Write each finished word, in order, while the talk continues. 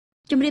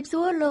ជំរាប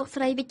សួរលោក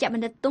ស្រីវិជ្ជប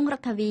ណ្ឌិតទុងរ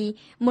ដ្ឋាវី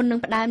មុននឹង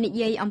ផ្ដើមនិ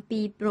យាយអំពី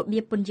របៀ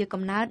បពន្យា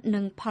កំណើតនិ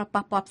ងផល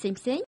ប៉ះពាល់ផ្សេង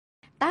ៗ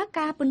តើ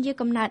ការពន្យា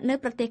កំណើតនៅ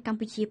ប្រទេសកម្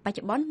ពុជាបច្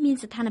ចុប្បន្នមាន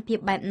ស្ថានភាព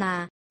បែបណា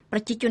ប្រ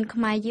ជាជនខ្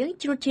មែរយើង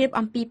ជ្រួតជ្រាប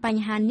អំពីប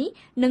ញ្ហានេះ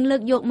និងលើ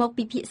កយកមក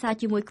ពិភាក្សា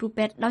ជាមួយគ្រូ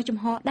ពេទ្យដោយចំ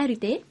ហដែរឬ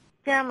ទេ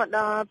ចាមកដ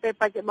ល់ពេល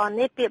បច្ចុប្បន្ន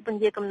នេះពាក្យព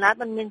ន្យាកំណើត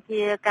មិនមាន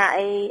ជាការ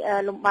អី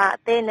លំបាក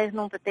ទេនៅក្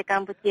នុងប្រទេសក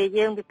ម្ពុជា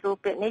យើងពីព្រោះ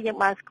ពាក្យនេះយើង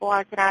បានស្គា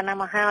ល់ច្រើនណាស់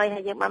មកហើយ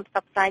យើងបានផ្ស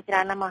ព្វផ្សាយច្រើ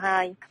នណាស់មកហើ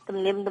យទំ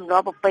នៀមទម្លា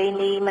ប់ប្រពៃ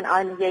ណីមិនឲ្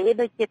យនិយាយ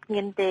ដូចជាគ្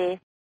មានទេ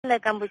នៅ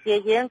កម្ពុជា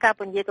យើងការ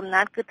ពន្យាកំ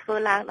ណើតគឺធ្វើ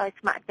ឡើងដោយ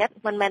ស្ម័គ្រចិត្ត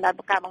មិនមែនដោយ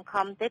ការបង្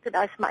ខំទេគឺ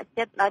ដោយស្ម័គ្រ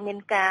ចិត្តដោយមាន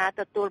ការ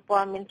ទទួលព័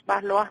ត៌មានច្បា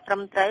ស់លាស់ត្រឹ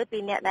មត្រូវពី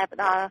អ្នកដែលផ្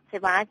ដល់សេ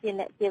វាជា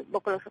អ្នកជាបុ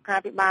គ្គលិកសុខា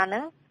ភិបាលហ្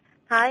នឹង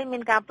ហើយមា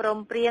នការព្រម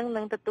ព្រៀង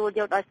នឹងទទួល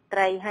យកដោយស្ត្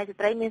រីហើយស្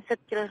ត្រីមានសិ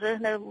ទ្ធិជ្រើសរើស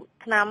នៅ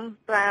ថ្នាំ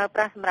ប្រើប្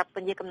រាស់សម្រាប់ព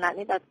ន្យាកំណើត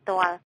នេះដោយផ្ទា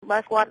ល់បើ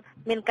គាត់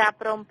មានការ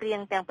ព្រមព្រៀង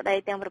ទាំងប្តី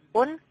ទាំងប្រព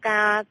ន្ធ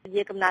ការពន្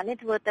យាកំណើតនេះ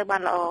ធ្វើទៅបា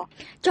នល្អ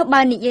ចុះ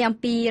បើនិយាយអំ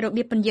ពីរ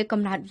បៀបពន្យា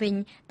កំណើតវិញ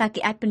តើគេ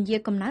អាចពន្យា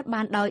កំណើត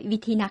បានដោយវិ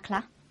ធីណាខ្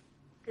លះ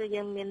គឺ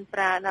យើងមានប្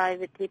រើដោយ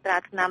វិធីប្រើ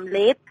ថ្នាំ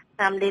លេប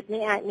ថ្នាំលេប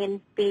នេះអាចមាន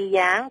2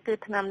យ៉ាងគឺ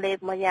ថ្នាំលេប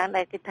មួយយ៉ាង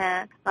ដែលគេថា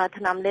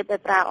ថ្នាំលេបដែ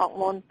លប្រើអរ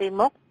ម៉ូនពីរ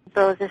មុខ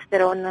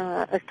progesterone និង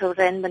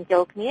estrogen បញ្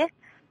ចូលគ្នា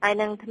ហើយ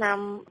នឹងថ្នាំ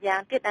យ៉ា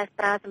ងទៀតដែល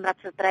ប្រើសម្រាប់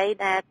ស្ត្រី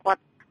ដែលគា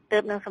ត់ទើ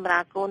បនឹងសម្រា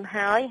លកូន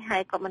ហើយ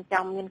គាត់មិនច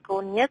ង់មានកូ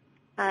នញឹក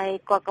ហើយ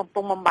គាត់កំពុ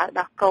ងបំបៅ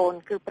ដោះកូន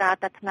គឺប្រើ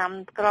តែថ្នាំ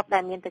គ្រាប់ដែ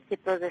លមានតែជា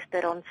តិ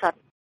progesterone សុទ្ធ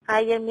ហើ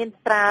យយើងមាន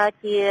ប្រើ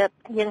ជា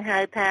យើងហៅ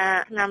ថា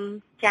ថ្នាំ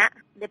ចាក់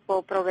Depo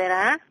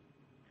Provera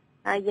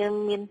ហើយយើង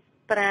មាន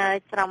ប្រើ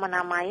ស្រោមអ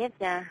នាម័យ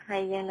ចាហើ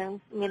យយើងនឹង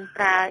មាន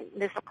ប្រើ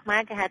នៅស្រុកខ្មែ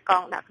រគេហៅក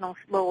ងដាក់ក្នុង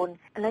ស្បូន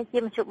អានេះជា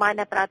មធ្យោបាយ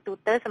ដែលប្រើទូ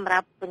ទៅសម្រា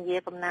ប់ពន្យា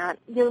កំណើត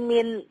យើង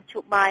មានមធ្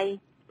យោបាយ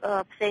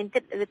ផ្សេងទៀ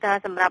តគឺថា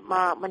សម្រាប់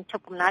បញ្ឈ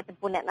ប់កំណើតចំ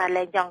ពោះអ្នកដែល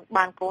លែងចង់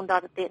បានកូនដ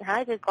ល់ទៅទៀតហើ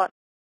យគឺគាត់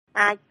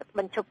អាចប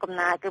ញ្ឈប់កំ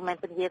ណើតគឺមិន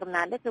ពន្យាកំ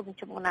ណើតទេគឺបញ្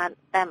ឈប់កំណើត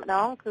តែម្ដ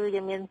ងគឺ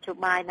យើងមានមធ្យោ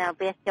បាយណា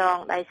វះចង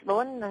ដៃស្បូ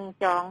ននិង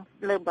ចង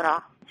លើបរោះ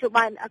មធ្យោ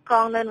បាយក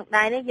ងនៅនឹង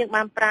ដៃនេះយើង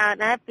បានប្រើ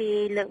ដែរពី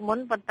លើកមុន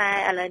ប៉ុន្តែ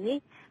ឥឡូវនេះ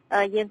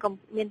យើងក៏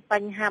មានប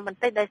ញ្ហាបន្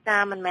តិចដោយសា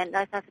រមិនមែន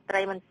ដោយសារស្ត្រី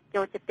មិន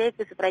ចូលចិត្តទេ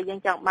គឺស្ត្រីយើង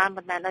ចង់បាន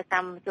ប៉ុន្តែដោយសា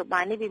រមធ្យោបា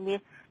យនេះវាមាន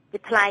វា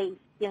ថ្លៃ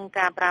ជាង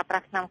ការប្រើប្រា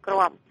ស់ថ្នាំគ្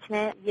រាប់ដូច្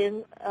នេះយើង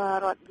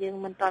រដ្ឋយើង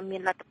មិនទាន់មា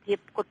នលទ្ធភាព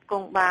ផ្គត់ផ្គ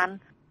ង់បាន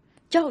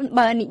ចុះ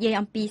បើនិយាយ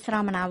អំពីស្រោ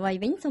មអនាវ័យ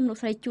វិញសូមលោក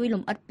ស្រីជួយល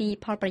ម្អិតពី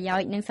ផលប្រយោ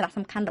ជន៍និងសារៈ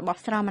សំខាន់របស់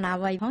ស្រោមអនា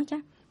វ័យផង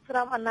ចា៎ស្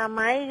រោមអនា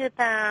ម័យគឺ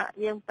ថា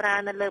យើងប្រើ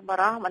នៅលើប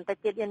រោះបន្តិច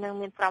ទៀតយើងនឹង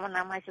មានស្រោមអ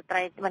នាម័យស្ត្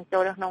រីបញ្ចូ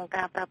លក្នុង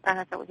ការប្រើប្រាស់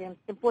នៅស្រុកយើង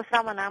ចំពោះស្រោ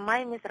មអនាម័យ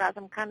មានសារៈ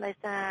សំខាន់ដោយ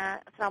សារ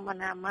ស្រោមអ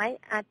នាម័យ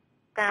អាច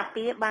ការ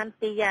ពារបាន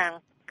2យ៉ាង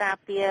ការ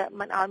ពារ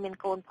មិនឲ្យមាន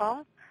កូនផង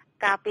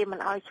ការពារមិន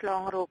ឲ្យឆ្ល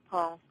ងរោគផ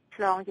ង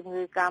ឆ្លងជំ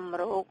ងឺកាម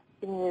រោគ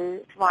ជំងឺ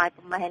ស្វាយ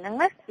ប្រមេះហ្នឹង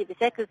ណាជាពិ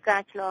សេសគឺកា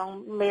រឆ្លង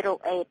មេរោគ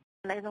អេដ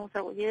នៅក្នុងស្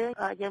រុក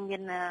យើងមា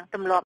នទ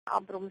ម្លាប់អ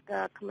ប់រំ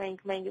ក្មេ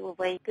ងៗយុវ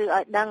វ័យគឺ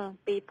ឲ្យដឹង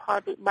ពីផល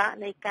វិបាក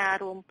នៃការ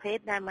រួមភេទ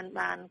ដែលមិន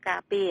បានកា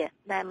រពារ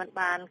ដែលមិន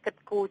បានគិត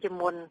គូរជា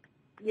មុន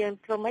យើង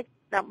ធ្វើម៉េច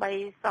ដើម្បី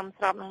សម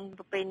ស្របនឹង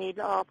ប្រពៃណី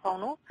ល្អផង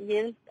នោះយើ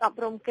ងអប់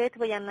រំគេ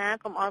ធ្វើយ៉ាងណា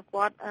កុំឲ្យ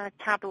គាត់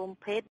ឆាប់រួម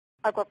ភេទ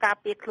ឲ្យគាត់ការ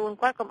ពារខ្លួន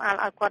គាត់កុំឲ្យ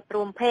គាត់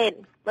រួមភេទ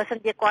បើមិន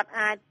ជាគាត់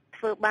អាច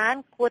ធ្វើបាន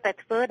គួរតែ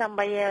ធ្វើដើម្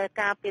បី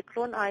ការពារខ្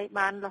លួនឲ្យ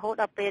បានរហូត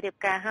ដល់ពេលរៀប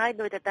ការហើយ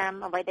ដោយទៅតាម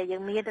អ្វីដែលយើ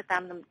ងមានទៅតា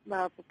ម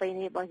ប្រពៃ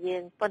ណីរបស់យើ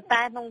ងប៉ុន្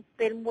តែក្នុង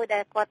ពេលមួយដែ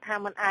លគាត់ថា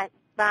មិនអាច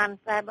បាន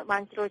តែបា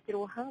នជ្រួចជ្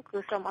រួហ្នឹងគឺ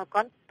សូមឲ្យ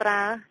គាត់ប្រើ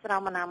ស្រោ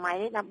មអនាម័យ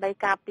ដើម្បី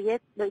ការពារ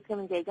ដូចខ្ញុំ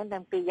និយាយចឹង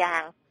ទាំងពីរយ៉ា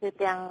ងគឺ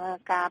ទាំង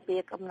ការពារ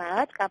កំណើ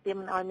តការពារ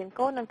មិនឲ្យមាន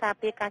កូននិងការ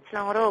ពារការឆ្ល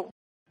ងរោគ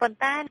ប៉ុន្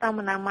តែតាម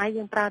អនាម័យ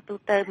យើងប្រើទូ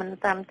ទៅមិន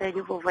តាមទៅ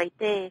យុវវ័យ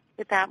ទេ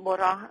គឺថាបុ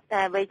រស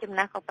តែវ័យចំ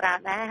ណាស់ក៏ប្រើ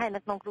ដែរហើយនៅ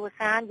ក្នុងគ្រួ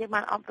សារយើង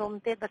បានអប់រំ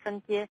ទៀតបើសិន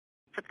ជា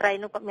ស្ត្រី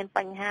នោះគាត់មានប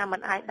ញ្ហាមិ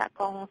នអាចដាក់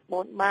កងស្បូ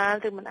នបាល់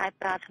ឬមិនអាច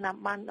ប្រើថ្នាំ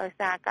បានដោយ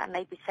សារករ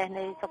ណីពិសេស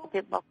នៃសុខភា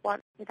ពរបស់គា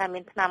ត់គឺថាមា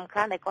នថ្នាំខ្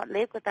លះដែលគាត់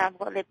លេបគា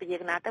ត់លេបពជា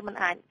កណាទៅមិន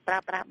អាចប្រើ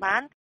ប្រាស់បា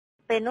ន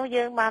ពេលនោះ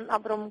យើងបានអ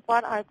ប់រំគា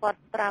ត់ឲ្យគាត់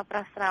ប្រើប្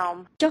រាស់ស្រោម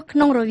ចុះក្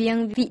នុងរវាង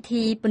វិ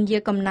ធីពន្យា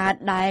កំណើត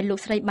ដែលលោក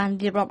ស្រីបាន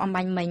រៀបរាប់អំប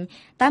ញ្ញមិញ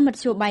តើម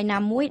ធ្យោបាយណា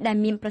មួយដែល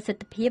មានប្រសិទ្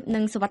ធភាពនិ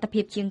ងសុវត្ថិ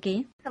ភាពជាងគេ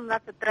សម្រា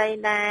ប់ស្ត្រី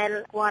ដែល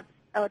គាត់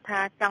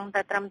ថាចង់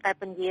តែត្រឹមតែ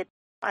ពន្យា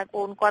ឲ្យ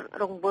កូនគាត់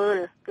រង្វើល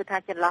គឺថា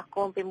ចន្លោះ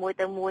កូនពីមួយ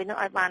ទៅមួយនោះ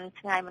ឲ្យបាន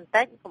ឆ្ងាយបន្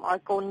តិចកុំឲ្យ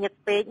កូនញឹក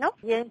ពេកនោះ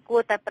យើងគួ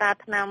រតែប្រើ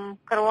ថ្នាំ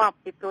គ្រាប់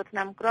ពីព្រោះថ្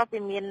នាំគ្រាប់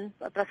វាមាន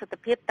ប្រសិទ្ធ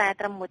ភាពតែ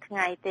ត្រឹម1ថ្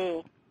ងៃទេ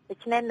ដូ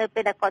ច្នេះនៅពេ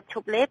លដែលគាត់ឈ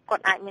ប់លេបគា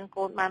ត់អាចមាន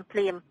កូនបានភ្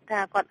លាមថា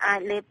គាត់អាច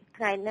លេប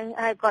ថ្ងៃហ្នឹង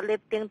ហើយគាត់លេ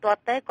បទៀងទា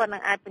ត់ទៅគាត់នឹ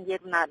ងអាចពន្យា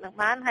កំណើតនឹង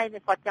បានហើយ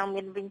គាត់ចង់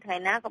មានវិញថ្ងៃ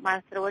ណាក៏បាន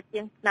ស្រួលជា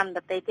ងថ្នាំដ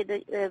ទៃទៀតដូ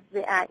ច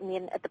វាអាចមា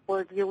នឥទ្ធិពល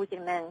យូរជា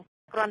ងហ្នឹង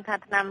គ្រាន់ថា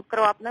ថ្នាំគ្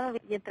រាប់ហ្នឹង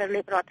វាយើងត្រូវ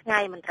លេបរាល់ថ្ងៃ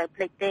មិនត្រូវ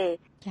ភ្លេចទេ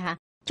ចា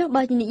ចុះ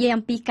បើនិយាយ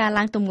អំពីការ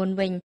ឡើងទម្ងន់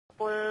វិញ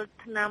ពល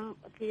ថ្នាំ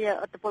ជា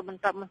ឥទ្ធិពលប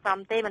ន្តបន្សំ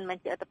ទេមិនមែន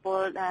ជាឥទ្ធិពល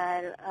ដែល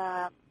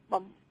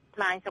បំផ្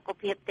លាញសុខ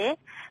ភាពទេ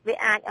វា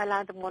អាចឲ្យឡើ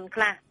ងទម្ងន់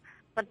ខ្លះ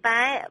ប៉ុន្តែ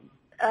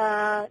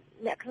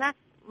អ្នកខ្លះ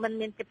មិន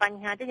មានជាប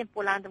ញ្ហាទេចំ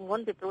ពោះឡើងទម្ង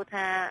ន់ពីព្រោះ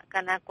ថាកា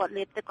លណាគាត់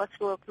លេបទៅគាត់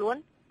ស្រួលខ្លួន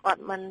គា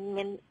ត់មិន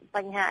មានប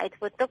ញ្ហាអី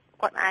ធ្វើទុក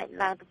គាត់អាច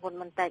ឡើងទម្ងន់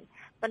បន្តិច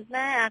ប៉ុន្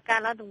តែការ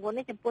ឡើងទម្ងន់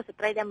នេះចំពោះស្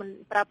ត្រីដែលមិន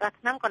ប្រើប្រាស់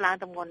ថ្នាំក៏ឡើង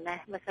ទម្ងន់ដែរ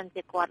បើសិន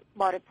ជាគាត់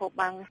បរិភោគ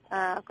បាន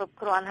គ្រប់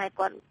គ្រាន់ហើយ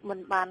គាត់មិន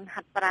បាន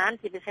ហាត់ប្រាណ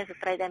ជាពិសេសស្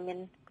ត្រីដែលមាន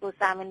គ្រួ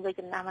សារមានវ័យ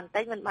ចំណាស់បន្តិ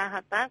ចមិនបានហា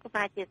ត់ប្រាណក៏ប្រ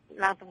ហែលជា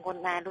ឡើងទម្ងន់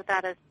ដែរលុះត្រា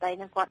តែស្ត្រី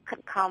នឹងគាត់ខិត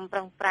ខំប្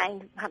រឹងប្រែង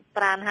ហាត់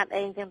ប្រាណហាត់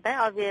អីចឹងទៅ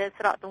ឲ្យវា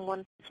ស្រកទម្ង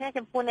ន់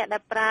ចំពោះអ្នកដែ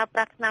លប្រើប្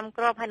រាស់ថ្នាំ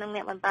គ្រាប់ហើយនិងអ្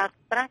នកមិនប្រើ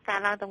ប្រាស់ការ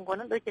ឡើងទម្ងន់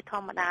នោះដូចជាធ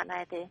ម្មតាដែ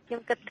រទេខ្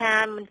ញុំគិតថា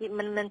មិ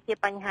នជា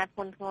បញ្ហាធ្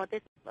ងន់ធ្ងរទេ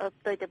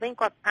ផ្ទុយទៅវិញ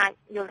គាត់អាច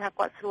យល់ថា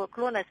គាត់ស្រួលខ្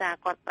លួនដោយសារ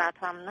គាត់ប្រើ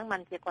ថ្នាំហ្នឹងមិ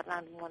នជាគាត់ឡើ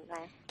ងទម្ងន់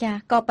ដែរចា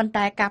ក៏ប៉ុន្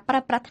តែការប្រើ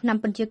ប្រាស់ថ្នាំ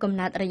បញ្ជាកំ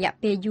ណើតរយៈ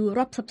ពេលយូរ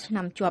រាប់សិបឆ្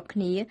នាំជាប់គ្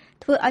នា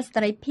ធ្វើឲ្យស្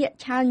ត្រីភាគ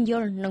ច្រើនយ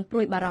ល់និងព្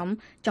រួយបារម្ភ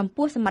ចំ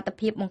ពោះសមត្ថ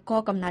ភាពបង្ក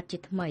កំណើតជា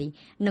ថ្មី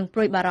និងព្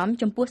រួយបារម្ភ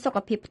ចំពោះសុខ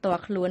ភាពផ្ទា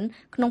ល់ខ្លួន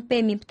ក្នុងពេ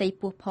លមានផ្ទៃ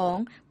ពោះផង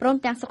ព្រម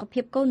ទាំងសុខភា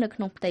ពកូននៅក្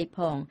នុងផ្ទៃផ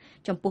ង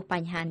ចំពោះប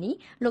ញ្ហានេះ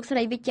លោកស្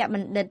រីវិជ្ជប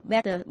ណ្ឌិត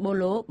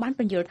Pilule បាន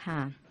បញ្យល់ថា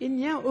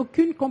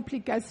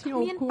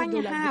មានប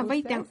ញ្ហាអ្វី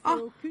ទាំងអ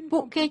ស់ពួ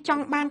កគេច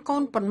ង់បានកូ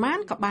នប៉ុន្មាន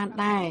ក៏បាន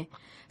ដែរ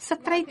ស្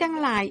ត្រីទាំង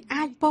ឡាយ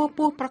អាចពោ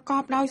ពោះប្រក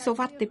បដោយសុ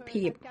វត្ថិ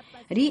ភាព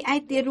រីឯ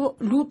ទារក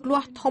លូតលា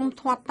ស់ធំ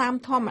ធាត់តាម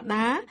ធម្ម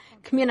តា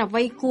គ្មានអ្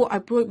វីគួរឲ្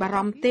យព្រួយបារ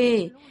ម្ភទេ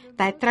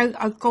តែត្រូវ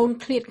ឲ្យកូន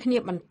ឃ្លាតគ្នា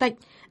បន្តិច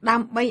ដើ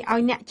ម្បីឲ្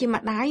យអ្នកជា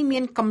ម្ដាយមា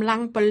នកម្លាំ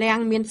ងពលំ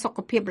មានសុខ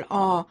ភាពល្អ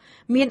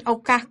មានឱ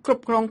កាសគ្រ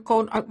ប់គ្រងកូ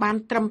នឲ្យបាន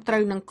ត្រឹមត្រូ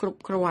វនិងគ្រប់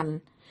គ្រាន់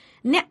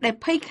អ្នកដែល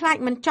ភ័យខ្លាច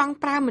មិនចង់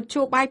ប្រើមធ្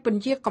យោបាយព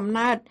ន្យាកំ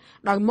ណើត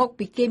ដោយមក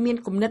ពីគេមាន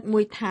គំនិតមួ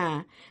យថា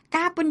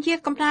ការពន្យា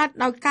កំណើត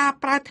ដោយការ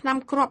ប្រើថ្នាំ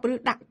គ្រាប់ឬ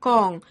ដាក់ក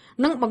ង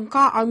នឹងបង្ក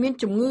ឲ្យមាន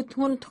ជំងឺធ្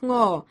ងន់ធ្ង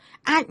រ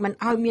អាចមិន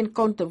ឲ្យមាន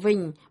កូនទៅវិញ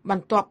ប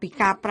ន្ទាប់ពី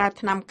ការប្រើ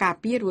ថ្នាំការ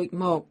ពាររួច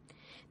មក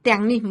ទាំ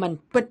ងនេះមិន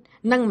ពិត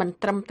និងមិន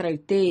ត្រឹមត្រូវ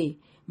ទេ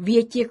វា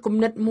ជាគំ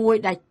និតមួយ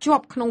ដែលជា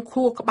ប់ក្នុង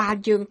ខួរក្បាល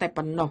យើងតែ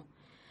ប៉ុណ្ណោះ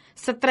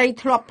ស្ត្រី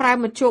ធ្លាប់ប្រើ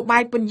មធ្យោបា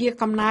យពន្យា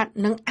កំណើត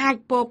នឹងអាច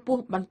ពពោះ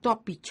បន្ទាប់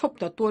ពីឈប់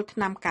ទទួលថ្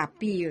នាំការ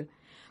ពារ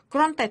គ្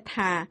រាន់តែ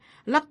ថា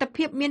លទ្ធ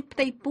ភាពមានផ្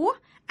ទៃពោះ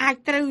អាច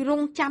ត្រូវរ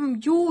ងចាំ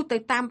យូរទៅ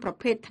តាមប្រ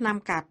ភេទថ្នាំ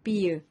ការពា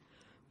រ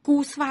គូ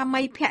ស្វា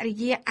មីភរិ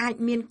យាអាច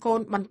មានកូ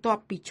នបន្ទា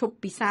ប់ពីឈប់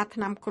ពិសាថ្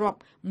នាំគ្រាប់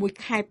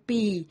1ខែ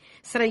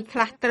2ស្រីខ្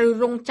លះត្រូវ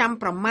រងចាំ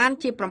ប្រមាណ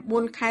ជា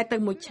9ខែទៅ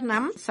1ឆ្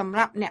នាំសម្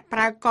រាប់អ្នកប្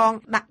រើកង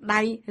ដាក់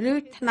ដៃឬ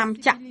ថ្នាំ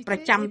ចាក់ប្រ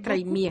ចាំត្រី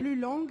មាស